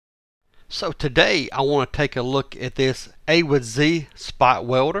So today I want to take a look at this AwithZ spot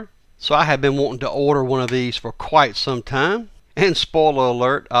welder. So I have been wanting to order one of these for quite some time. And spoiler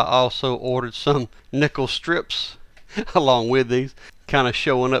alert, I also ordered some nickel strips along with these. Kind of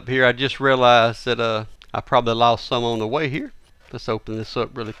showing up here. I just realized that I probably lost some on the way here. Let's open this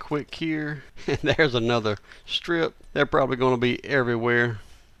up really quick here. And there's another strip. They're probably going to be everywhere.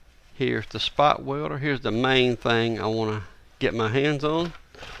 Here's the spot welder. Here's the main thing I want to get my hands on.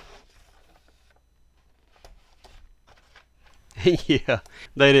 Yeah,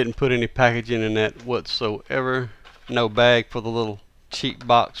 they didn't put any packaging in that whatsoever. No bag for the little cheap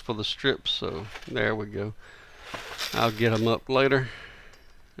box for the strips, so there we go. I'll get them up later.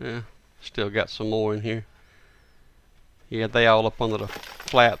 Yeah, still got some more in here. Yeah, they all up under the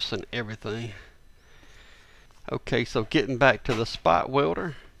flaps and everything. Okay, so getting back to the spot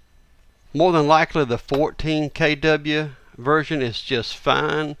welder. More than likely the 14 kW version is just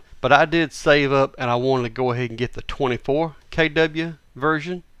fine. But I did save up and I wanted to go ahead and get the 24 kW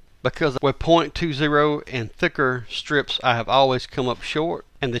version because with .20 and thicker strips I have always come up short,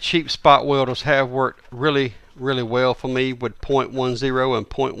 and the cheap spot welders have worked really well for me with .10 and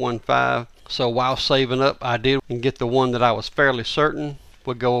 .15. So while saving up I did and get the one that I was fairly certain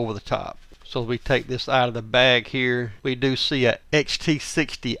would go over the top. So as we take this out of the bag here, we do see a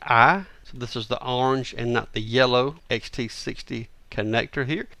XT60i. So this is the orange and not the yellow XT60 connector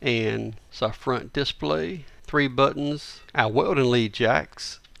here, and it's our front display, 3 buttons, our welding lead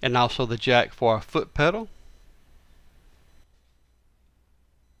jacks, and also the jack for our foot pedal.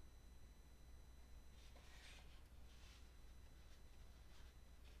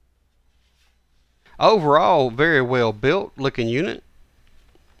 Overall, very well built looking unit.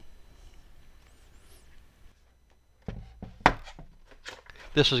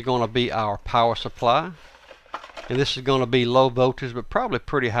 This is going to be our power supply. And this is going to be low voltage, but probably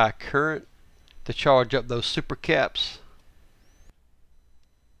pretty high current to charge up those super caps.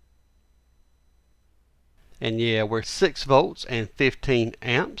 And yeah, we're 6 volts and 15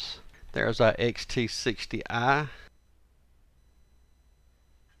 amps. There's our XT60i.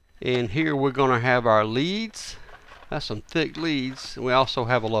 And here we're going to have our leads. That's some thick leads. We also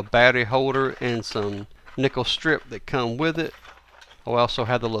have a little battery holder and some nickel strip that come with it. We also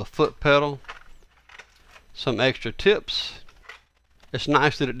have the little foot pedal. Some extra tips. It's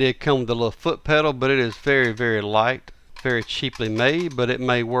nice that it did come with a little foot pedal, but it is very light, very cheaply made, but it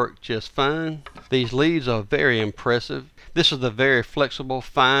may work just fine. These leads are very impressive. This is the very flexible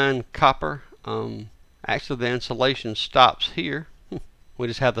fine copper. Actually the insulation stops here. We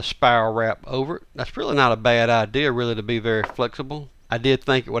just have the spiral wrap over it. That's really not a bad idea, really, to be very flexible. I did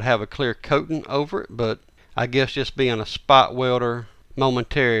think it would have a clear coating over it, but I guess just being a spot welder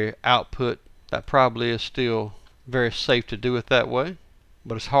momentary output, that probably is still very safe to do it that way.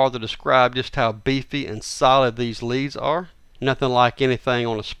 But it's hard to describe just how beefy and solid these leads are. Nothing like anything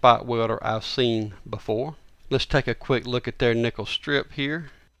on a spot welder I've seen before. Let's take a quick look at their nickel strip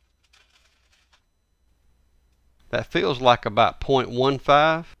here. That feels like about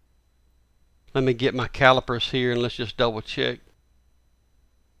 .15. Let me get my calipers here and let's just double check.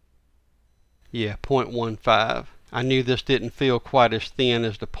 Yeah, .15. I knew this didn't feel quite as thin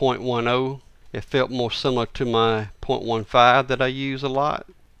as the .10. It felt more similar to my .15 that I use a lot.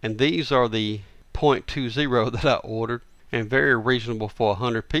 And these are the .20 that I ordered, and very reasonable for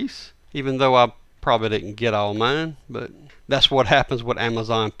 100 piece, even though I probably didn't get all mine, but that's what happens with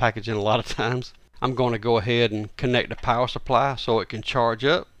Amazon packaging a lot of times. I'm going to go ahead and connect the power supply so it can charge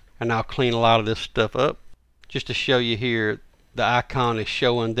up, and I'll clean a lot of this stuff up. Just to show you here, the icon is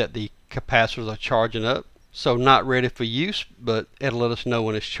showing that the capacitors are charging up. So not ready for use, but it'll let us know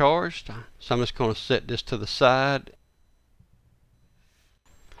when it's charged. So I'm just going to set this to the side.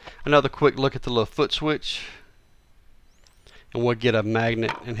 Another quick look at the little foot switch. And we'll get a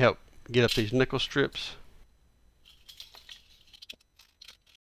magnet and help get up these nickel strips.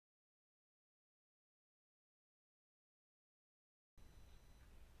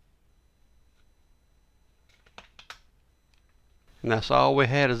 And that's all we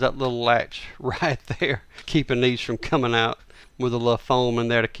had, is that little latch right there, keeping these from coming out, with a little foam in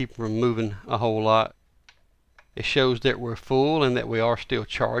there to keep them from moving a whole lot. It shows that we're full and that we are still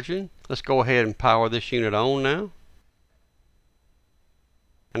charging. Let's go ahead and power this unit on now.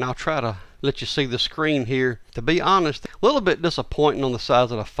 And I'll try to let you see the screen here. To be honest, a little bit disappointing on the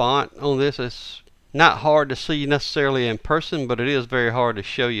size of the font on this. It's not hard to see necessarily in person, but it is very hard to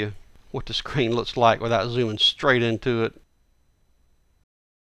show you what the screen looks like without zooming straight into it.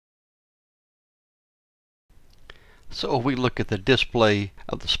 So if we look at the display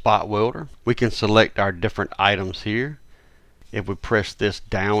of the spot welder, we can select our different items here. If we press this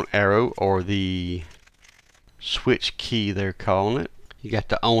down arrow, or the switch key they're calling it, you got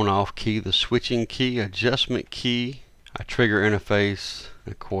the on off key, the switching key, adjustment key, our trigger interface,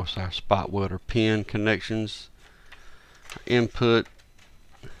 and of course our spot welder pin connections. Our input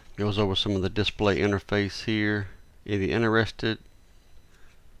goes over some of the display interface here. If you're interested,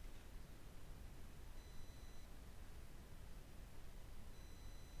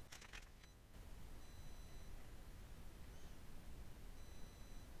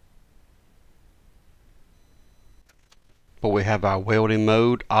 but we have our welding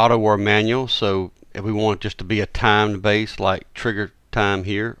mode, auto or manual. So if we want it just to be a timed base like trigger time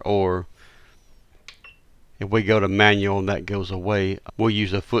here, or if we go to manual and that goes away, we'll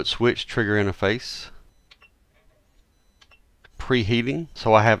use a foot switch trigger interface. Preheating,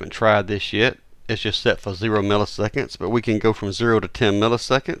 so I haven't tried this yet. It's just set for 0 milliseconds, but we can go from 0 to 10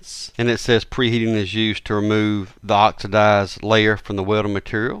 milliseconds. And it says preheating is used to remove the oxidized layer from the welding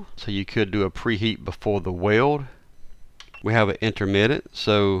material. So you could do a preheat before the weld. We have an intermittent,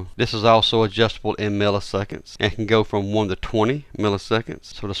 so this is also adjustable in milliseconds and can go from 1 to 20 milliseconds.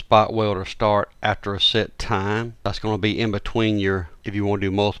 So the spot welder start after a set time. That's going to be in between your, if you want to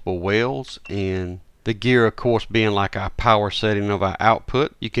do multiple welds. And the gear, of course, being like our power setting of our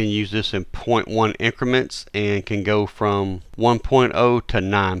output, you can use this in 0.1 increments and can go from 1.0 to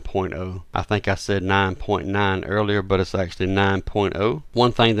 9.0. I think I said 9.9 earlier, but it's actually 9.0.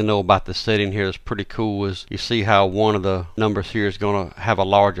 One thing to know about the setting here is pretty cool is you see how one of the numbers here is going to have a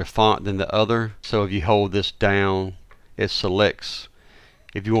larger font than the other. So if you hold this down, it selects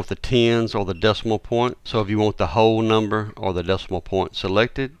if you want the tens or the decimal point. So if you want the whole number or the decimal point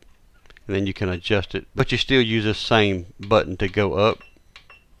selected, and then you can adjust it, but you still use the same button to go up.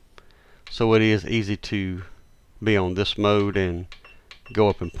 So it is easy to be on this mode and go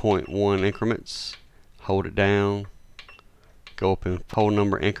up in 0.1 increments, hold it down, go up in whole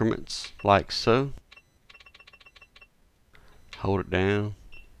number increments like so, hold it down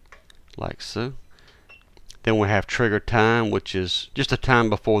like so. Then we have trigger time, which is just the time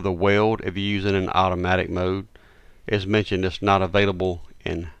before the weld if you use it in automatic mode. As mentioned, it's not available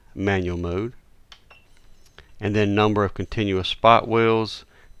in manual mode. And then number of continuous spot welds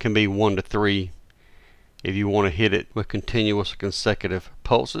can be 1 to 3 if you want to hit it with continuous consecutive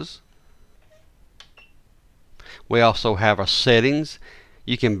pulses. We also have our settings.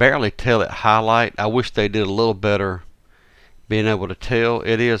 You can barely tell it highlight. I wish they did a little better being able to tell.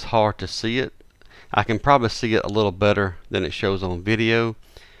 It is hard to see it. I can probably see it a little better than it shows on video,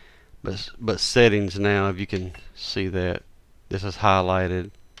 but settings now, if you can see that this is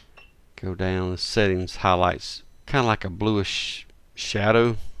highlighted, go down, the settings highlights kind of like a bluish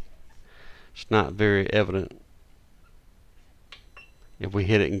shadow. It's not very evident. If we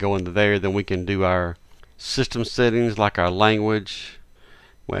hit it and go into there, then we can do our system settings like our language.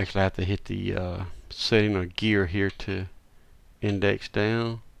 We actually have to hit the setting or gear here to index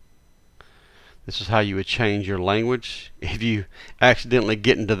down. This is how you would change your language. If you accidentally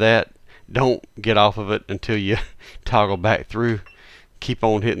get into that, don't get off of it until you toggle back through. Keep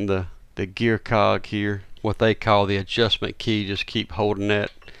on hitting the gear cog here, what they call the adjustment key. Just keep holding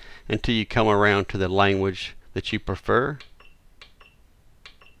that until you come around to the language that you prefer.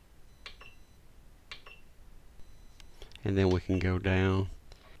 And then we can go down.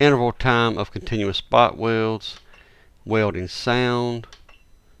 Interval time of continuous spot welds, welding sound,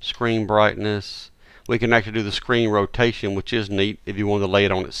 screen brightness. We can actually do the screen rotation, which is neat if you want to lay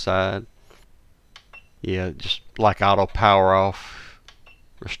it on its side. Yeah, just like auto power off.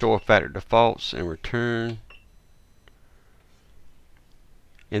 Restore factory defaults and return.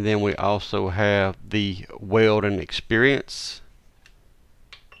 And then we also have the welding experience.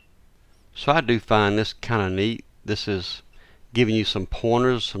 So I do find this kind of neat. This is giving you some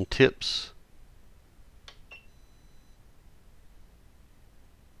pointers, some tips.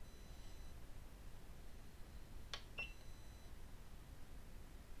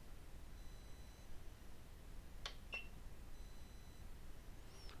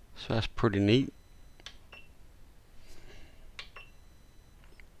 So that's pretty neat.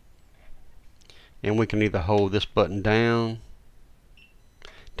 And we can either hold this button down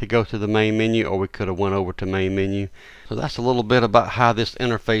to go to the main menu, or we could have went over to main menu. So that's a little bit about how this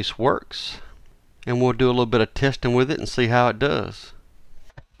interface works, and we'll do a little bit of testing with it and see how it does.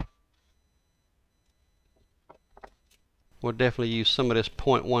 We'll definitely use some of this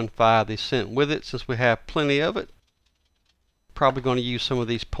 0.15 they sent with it since we have plenty of it. Probably going to use some of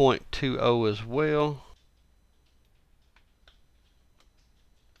these 0.20 as well.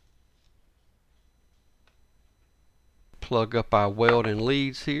 Plug up our welding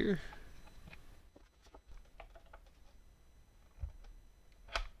leads here.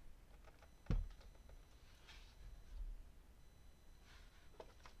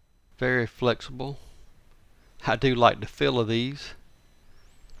 Very flexible. I do like the feel of these.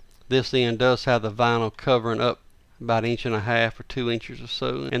 This end does have the vinyl covering up about 1.5 or 2 inches or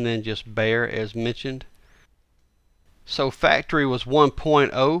so, and then just bare as mentioned. So factory was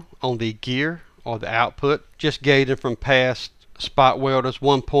 1.0 on the gear or the output. Just gauging from past spot welders,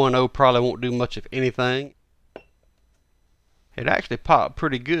 1.0 probably won't do much of anything. It actually popped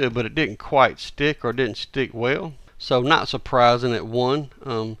pretty good, but it didn't quite stick, or didn't stick well. So not surprising at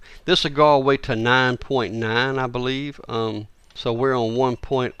 1. This will go all the way to 9.9, I believe. So we're on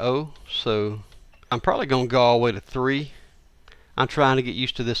 1.0. So I'm probably going to go all the way to 3. I'm trying to get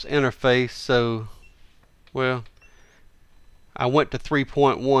used to this interface. So, well, I went to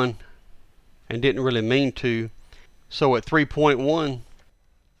 3.1 and didn't really mean to. So at 3.1,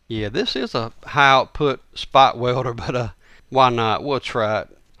 yeah, this is a high output spot welder, but why not? We'll try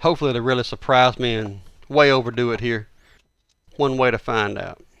it. Hopefully it'll really surprise me and way overdo it here. One way to find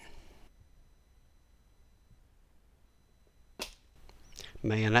out.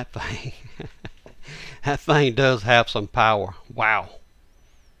 Man, that thing that thing does have some power. Wow.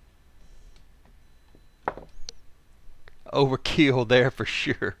 Overkill there for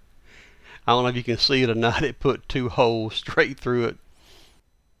sure. I don't know if you can see it or not. It put 2 holes straight through it.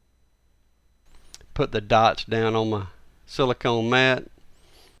 Put the dots down on my silicone mat.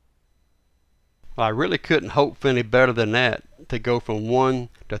 Well, I really couldn't hope for any better than that, to go from 1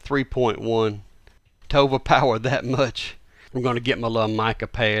 to 3.1 to overpower that much. I'm going to get my little mica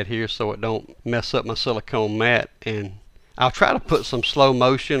pad here so it don't mess up my silicone mat, and I'll try to put some slow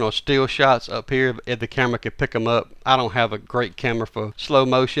motion or still shots up here if the camera can pick them up. I don't have a great camera for slow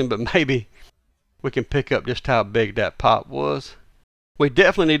motion, but maybe we can pick up just how big that pop was. We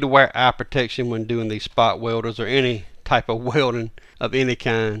definitely need to wear eye protection when doing these spot welders or any type of welding of any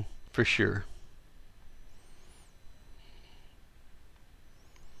kind, for sure.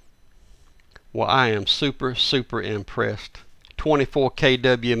 Well, I am super impressed. 24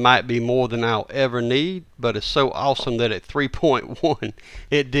 kW might be more than I'll ever need, but it's so awesome that at 3.1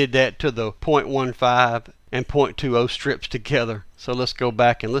 it did that to the 0.15 and 0.20 strips together. So let's go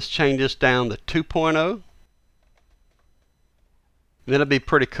back and let's change this down to 2.0. Then it'll be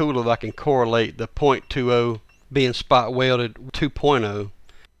pretty cool if I can correlate the 0.20 being spot welded 2.0.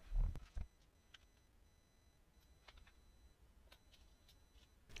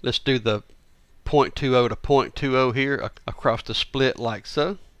 Let's do the 0.20 to 0.20 here across the split like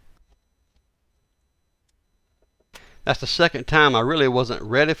so. That's the second time I really wasn't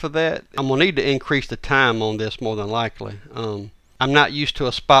ready for that. I'm going to need to increase the time on this more than likely. I'm not used to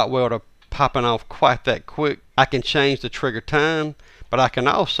a spot welder popping off quite that quick. I can change the trigger time, but I can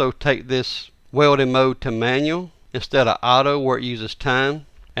also take this welding mode to manual instead of auto where it uses time.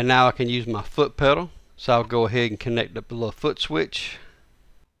 And now I can use my foot pedal. So I'll go ahead and connect up the little foot switch.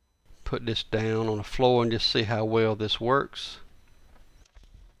 Put this down on the floor and just see how well this works.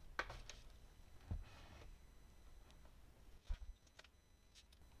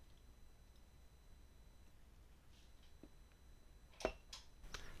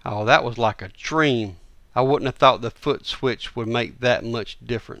 Oh, that was like a dream. I wouldn't have thought the foot switch would make that much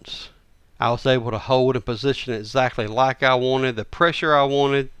difference. I was able to hold and position it exactly like I wanted, the pressure I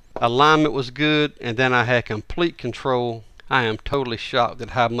wanted, alignment was good, and then I had complete control. I am totally shocked at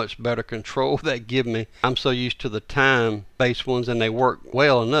how much better control that give me. I'm so used to the time-based ones and they work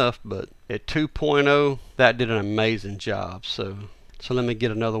well enough, but at 2.0 that did an amazing job. So let me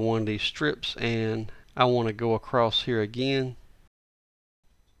get another one of these strips, and I want to go across here again.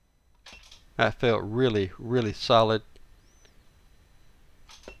 That felt really solid.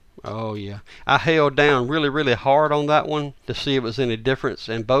 Oh yeah, I held down really hard on that one to see if it was any difference,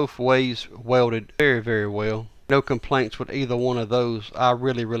 and both ways welded very well. No complaints with either one of those. I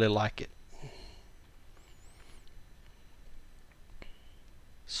really like it.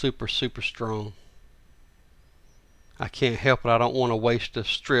 Super strong. I can't help it. I don't want to waste a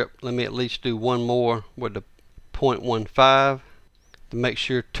strip. Let me at least do one more with the 0.15 to make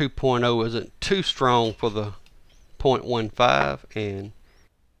sure 2.0 isn't too strong for the 0.15, and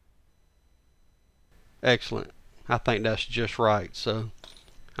excellent. I think that's just right. So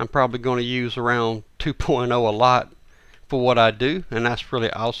I'm probably going to use around 2.0 a lot for what I do, and that's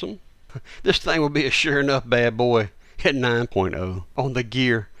really awesome. This thing will be a sure enough bad boy at 9.0 on the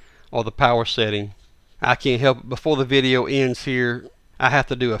gear or the power setting. I can't help it. Before the video ends here, I have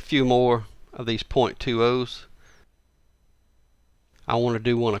to do a few more of these 0.20s. I want to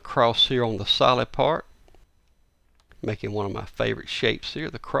do one across here on the solid part, making one of my favorite shapes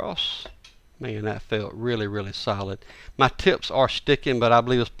here, the cross. Man, that felt really solid. My tips are sticking, but I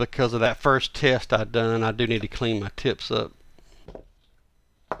believe it's because of that first test I done. I do need to clean my tips up.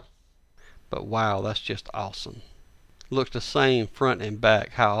 But wow, that's just awesome. Looks the same front and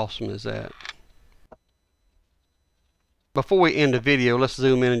back. How awesome is that? Before we end the video, let's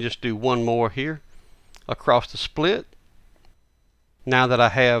zoom in and just do one more here across the split. Now that I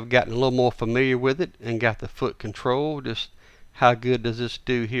have gotten a little more familiar with it and got the foot control, just how good does this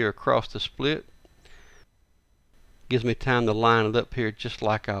do here across the split? Gives me time to line it up here just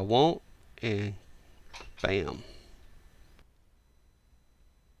like I want, and bam.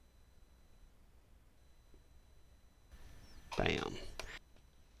 Bam.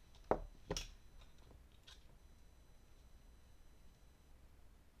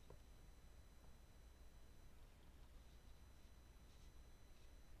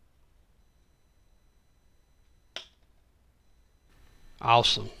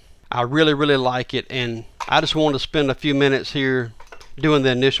 Awesome. I really like it, and I just wanted to spend a few minutes here doing the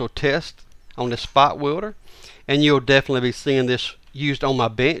initial test on this spot welder, and you'll definitely be seeing this used on my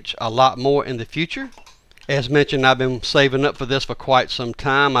bench a lot more in the future. As mentioned, I've been saving up for this for quite some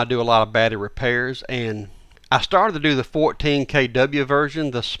time. I do a lot of battery repairs, and I started to do the 14 kW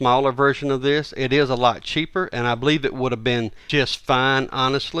version, the smaller version of this. It is a lot cheaper, and I believe it would have been just fine,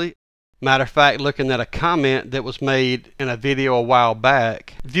 honestly. Matter of fact, looking at a comment that was made in a video a while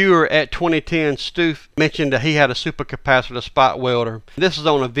back, viewer at 2010 Stoof mentioned that he had a supercapacitor spot welder. This is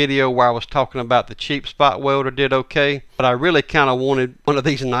on a video where I was talking about the cheap spot welder did okay, but I really kind of wanted one of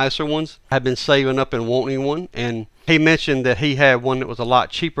these nicer ones. I've been saving up and wanting one, and he mentioned that he had one that was a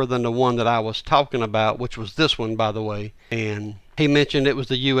lot cheaper than the one that I was talking about, which was this one, by the way. And he mentioned it was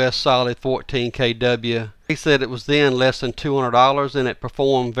the US Solid 14 kW. He said it was then less than $200, and it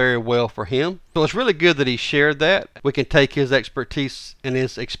performed very well for him. So it's really good that he shared that. We can take his expertise and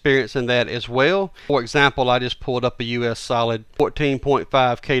his experience in that as well. For example, I just pulled up a US Solid 14.5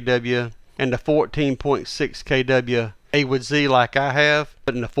 kW and the 14.6 kW AwithZ like I have,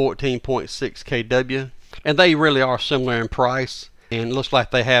 but in the 14.6 kW. And they really are similar in price, and it looks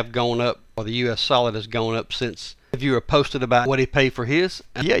like they have gone up, or the US Solid has gone up since the viewer posted about what he paid for his.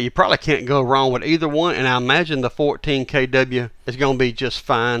 And yeah, you probably can't go wrong with either one, and I imagine the 14 kW is going to be just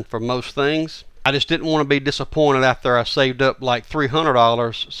fine for most things. I just didn't want to be disappointed after I saved up like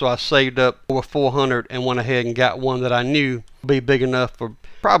 $300, so I saved up over $400 and went ahead and got one that I knew would be big enough for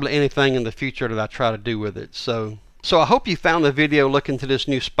probably anything in the future that I try to do with it. So I hope you found the video looking to this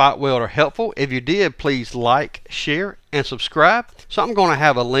new spot welder helpful. If you did, please like, share, and subscribe. So I'm going to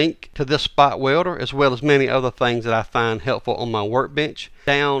have a link to this spot welder as well as many other things that I find helpful on my workbench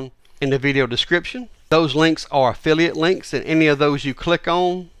down in the video description. Those links are affiliate links, and any of those you click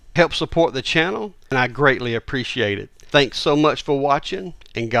on help support the channel, and I greatly appreciate it. Thanks so much for watching,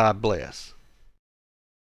 and God bless.